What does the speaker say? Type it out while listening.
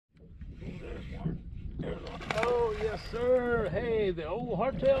Yes, sir. Hey, the old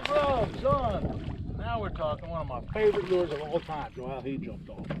hardtail grub, son. Now we're talking one of my favorite lures of all time. Wow, he jumped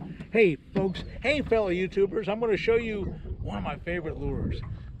off. Hey, folks. Hey, fellow YouTubers. I'm going to show you one of my favorite lures.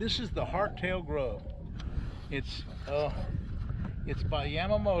 This is the hardtail grub. It's by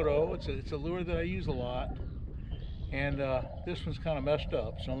Yamamoto. It's a lure that I use a lot. And this one's kind of messed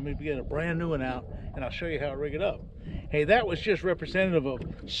up, so let me get a brand new one out and I'll show you how to rig it up. Hey, that was just representative of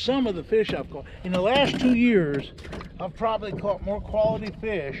some of the fish I've caught. In the last 2 years, I've probably caught more quality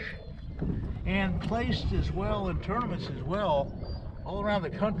fish and placed as well in tournaments as well all around the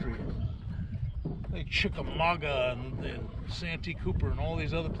country. Like Chickamauga and Santee Cooper and all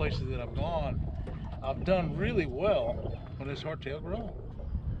these other places that I've gone. I've done really well on this hardtail grub.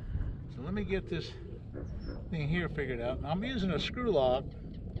 So let me get this thing here figured out. I'm using a screw lock,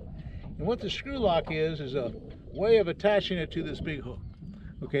 and what the screw lock is a way of attaching it to this big hook.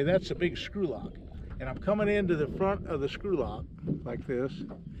 Okay, that's a big screw lock, and I'm coming into the front of the screw lock like this,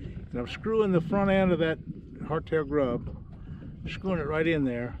 and I'm screwing the front end of that hardtail grub, screwing it right in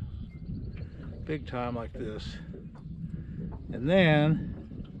there big time like this, and then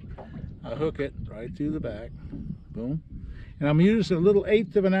I hook it right through the back. Boom. And I'm using a little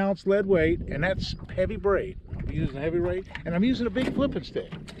 1/8 of an ounce lead weight, and that's heavy braid. I'm using heavy braid, and I'm using a big flipping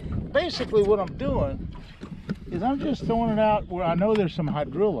stick. Basically what I'm doing is I'm just throwing it out where I know there's some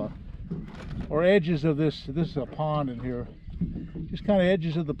hydrilla or edges of this. This is a pond in here. Just kind of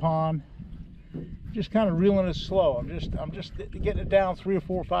edges of the pond. Just kind of reeling it slow. I'm just getting it down 3 or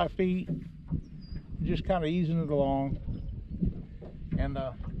 4 or 5 feet. Just kind of easing it along. And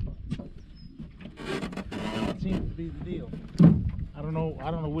that seems to be the deal. I don't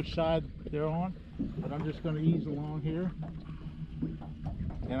know which side they're on, but I'm just going to ease along here,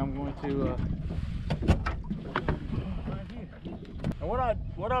 and I'm going to right here. And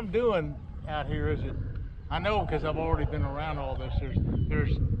what I'm doing out here is I know because I've already been around all this.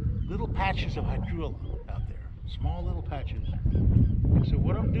 There's little patches of hydrilla out there, small little patches. And so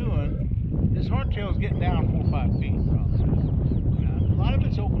what I'm doing, this hardtail is getting down 4 or 5 feet. Probably. A lot of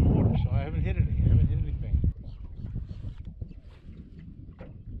it's open water, so I haven't hit anything.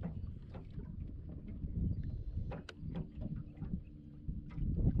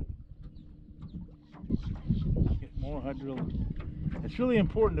 Get more hydrilla. It's really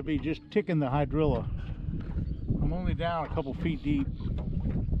important to be just ticking the hydrilla. I'm only down a couple feet deep,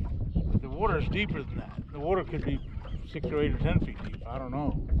 but the water is deeper than that. The water could be 6 or 8 or 10 feet deep. I don't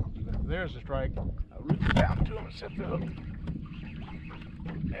know. Even if there's a strike, I'll reach down to him and set the hook.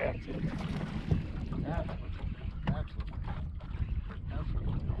 That's it. That's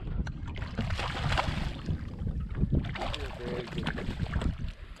very good.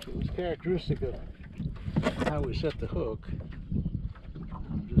 It was characteristic of how we set the hook.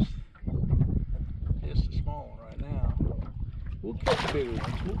 I'm just a small one right now. We'll catch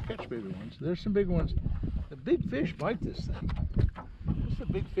bigger ones. There's some big ones. The big fish bite this thing. This is a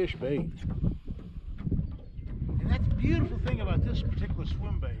big fish bait. And that's the beautiful thing about this particular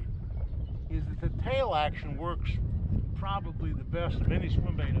swim bait is that the tail action works probably the best of any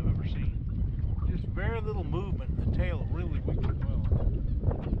swim bait I've ever seen. Just very little movement, the tail really works well.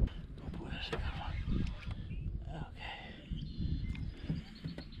 Oh boy, that's a good one. Okay.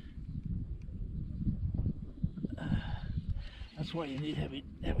 That's why you need heavy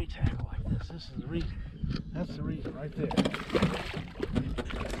tackle like this. This is the reason. That's the reason right there.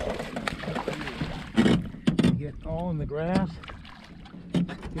 You get all in the grass. Get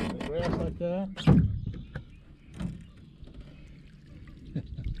in the grass like that.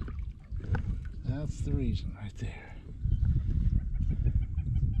 That's the reason right there.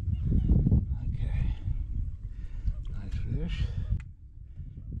 Okay. Nice fish.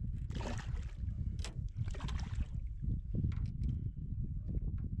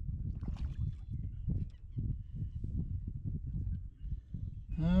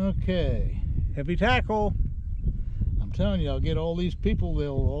 Okay. Heavy tackle. I'm telling you, I'll get all these people,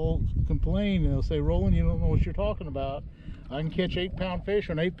 they'll all complain and they'll say, Roland, you don't know what you're talking about. I can catch 8-pound fish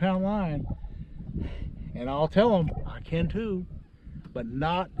on an 8-pound line. And I'll tell them, I can too, but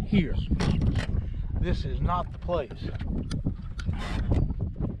not here. This is not the place.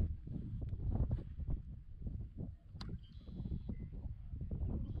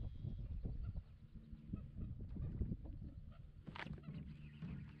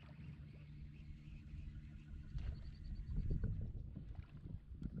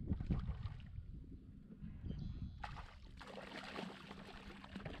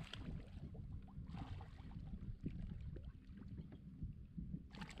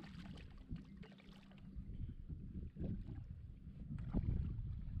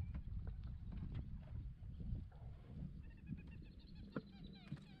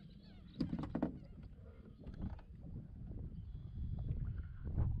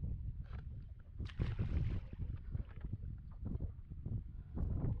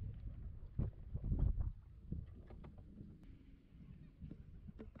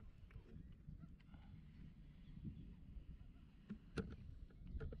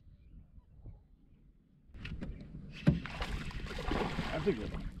 That's a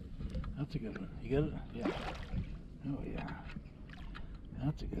good one. That's a good one. You get it? Yeah. Oh yeah.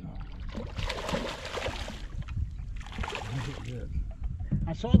 That's a good one. That's good.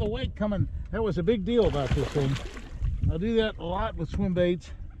 I saw the wake coming. That was a big deal about this thing. I do that a lot with swim baits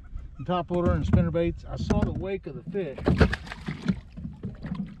and topwater and spinner baits. I saw the wake of the fish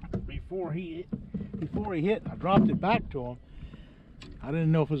before he hit. I dropped it back to him. I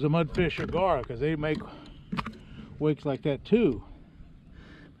didn't know if it was a mudfish or gar, because they make wakes like that too.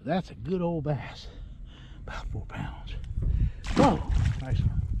 But that's a good old bass. About 4 pounds. Whoa, nice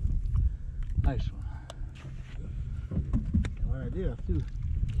one. Nice one. And what I did, I threw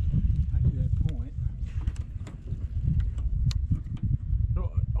that point.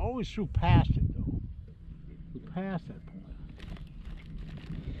 So I always threw past it though. Threw past that point.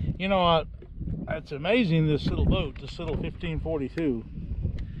 You know, it's amazing, this little boat, this little 1542,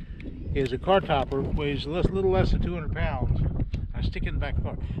 is a car topper, weighs a little less than 200 pounds. I stick it in the back of the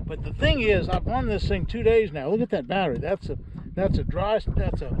car. But the thing is, I've run this thing 2 days now. Look at that battery. That's a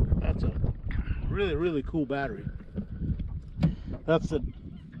really, really cool battery. That's the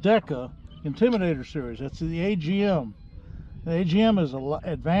Deca Intimidator series. That's the AGM. The AGM is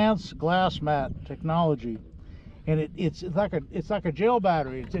advanced glass mat technology, and it's like a gel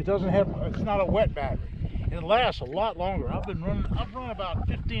battery. It doesn't have. It's not a wet battery. It lasts a lot longer. I've run about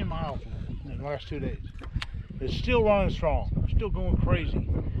 15 miles in the last 2 days. It's still running strong. Still going crazy.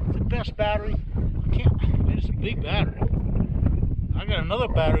 It's the best battery. It's a big battery. I got another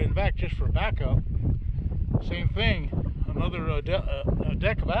battery in the back just for backup. Same thing. Another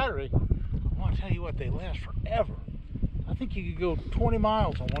Deca battery. I want to tell you what, they last forever. I think you could go 20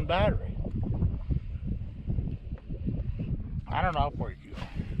 miles on one battery. I don't know how far you go.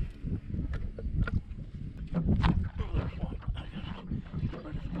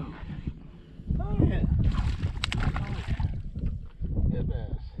 Oh yeah. Good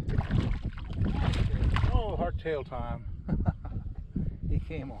bass. Oh, hardtail time. He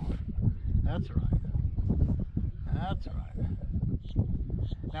came off. That's right. That's right.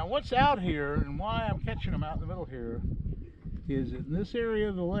 Now what's out here, and why I'm catching them out in the middle here, is in this area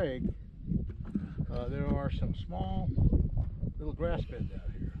of the lake, there are some small little grass beds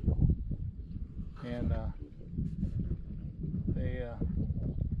out here. And it's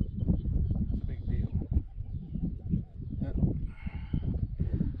a big deal. Yep.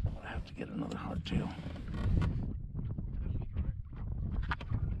 I'm gonna have to get another hardtail.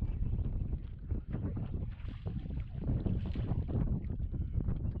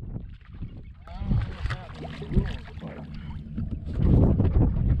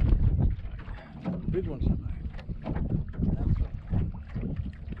 Big ones tonight. That's right.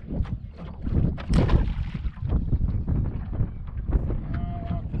 I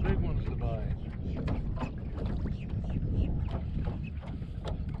want the big ones to bite.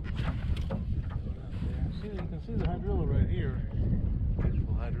 See, you can see the hydrilla right here.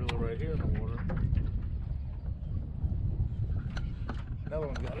 Beautiful hydrilla right here in the water. Another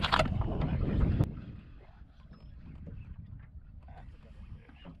one got it.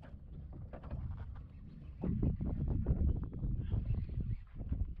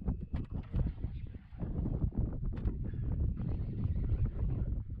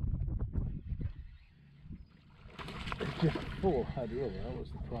 Just full hydrilla, that was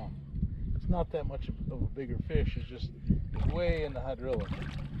the problem. It's not that much of a bigger fish, it's just way in the hydrilla.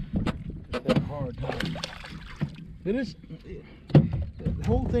 Just that hard time. It is, the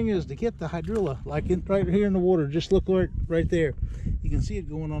whole thing is to get the hydrilla, like right here in the water, just look right there. You can see it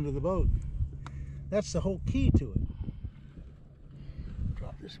going under the boat. That's the whole key to it.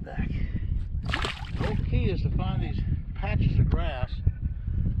 Drop this back. The whole key is to find these patches of grass,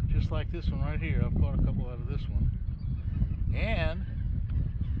 just like this one right here. I've caught a couple out of this one. And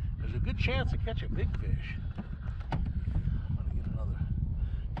there's a good chance to catch a big fish. I'm gonna get another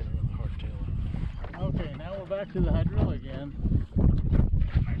hardtail. Okay, now we're back to the hydrilla again.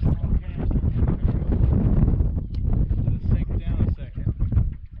 Nice long cast. Let it sink down a second.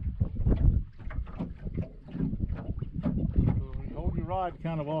 So hold your rod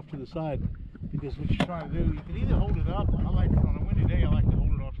kind of off to the side, because what you're trying to do, you can either hold it up. I like, on a windy day, I like to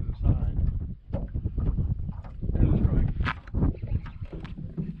hold it off to the side. There's the strike.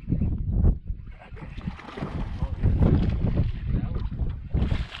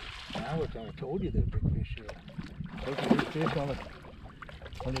 I told you they're big fish here. Those are big fish on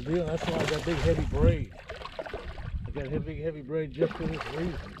the deal. That's why I got big heavy braid. I got big heavy braid just for this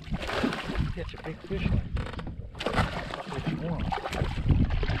reason. You catch a big fish like this. That's what you want.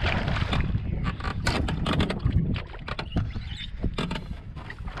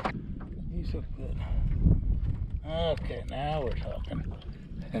 He's so good. Okay, now we're talking.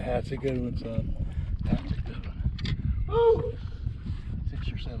 That's a good one, son. That's a good one. Woo!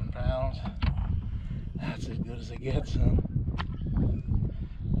 6 or 7 pounds. That's as good as it gets, son.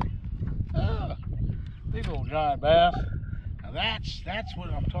 Ah, big old giant bass. Now that's what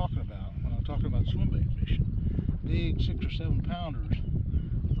I'm talking about when I'm talking about swim bait fishing. Big 6 or 7 pounders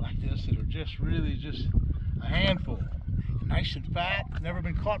like this that are just really just a handful. Nice and fat, never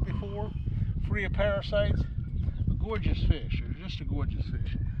been caught before, free of parasites. A gorgeous fish, or just a gorgeous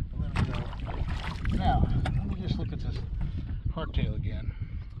fish. Let them go. Now, let me just look at this hardtail again.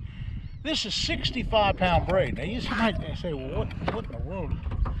 This is 65-pound braid. Now you might say, well, what in the world?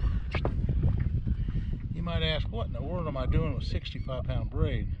 You might ask, what in the world am I doing with 65-pound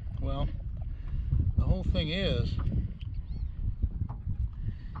braid? Well, the whole thing is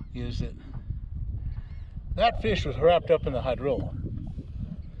that fish was wrapped up in the Hydrilla,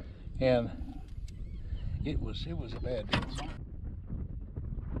 and it was a bad deal.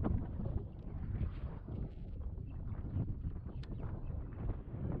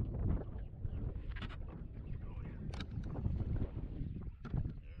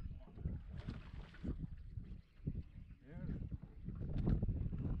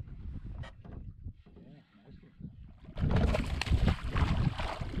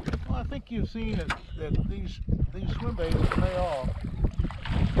 Well, I think you've seen that these swim baits pay off.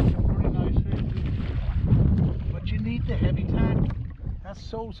 Pretty nice fish, but you need the heavy tackle. That's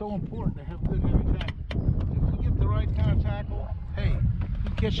so important to have good heavy tackle. If you get the right kind of tackle, hey, you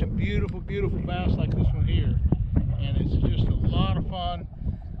can catch some beautiful bass like this one here, and it's just a lot of fun.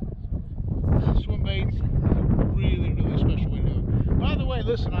 Swim baits is a really special way to do it. By the way,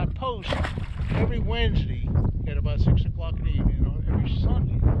 listen, I post every Wednesday at about 6 o'clock in the evening, every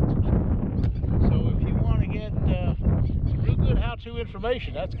Sunday. So if you want to get some real good how-to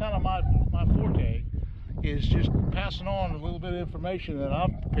information, that's kind of my forte, is just passing on a little bit of information that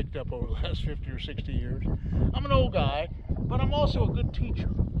I've picked up over the last 50 or 60 years. I'm an old guy, but I'm also a good teacher.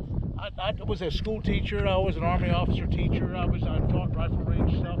 I was a school teacher, I was an Army officer teacher, I taught rifle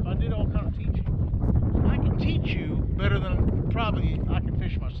range stuff, I did all kind of teaching. I can teach you better than probably I can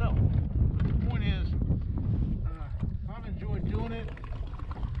fish myself. But the point is, I've enjoyed doing it.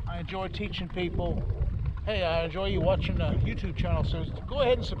 I enjoy teaching people. Hey, I enjoy you watching the YouTube channel, so go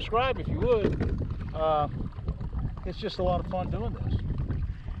ahead and subscribe if you would. It's just a lot of fun doing this.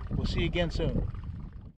 We'll see you again soon.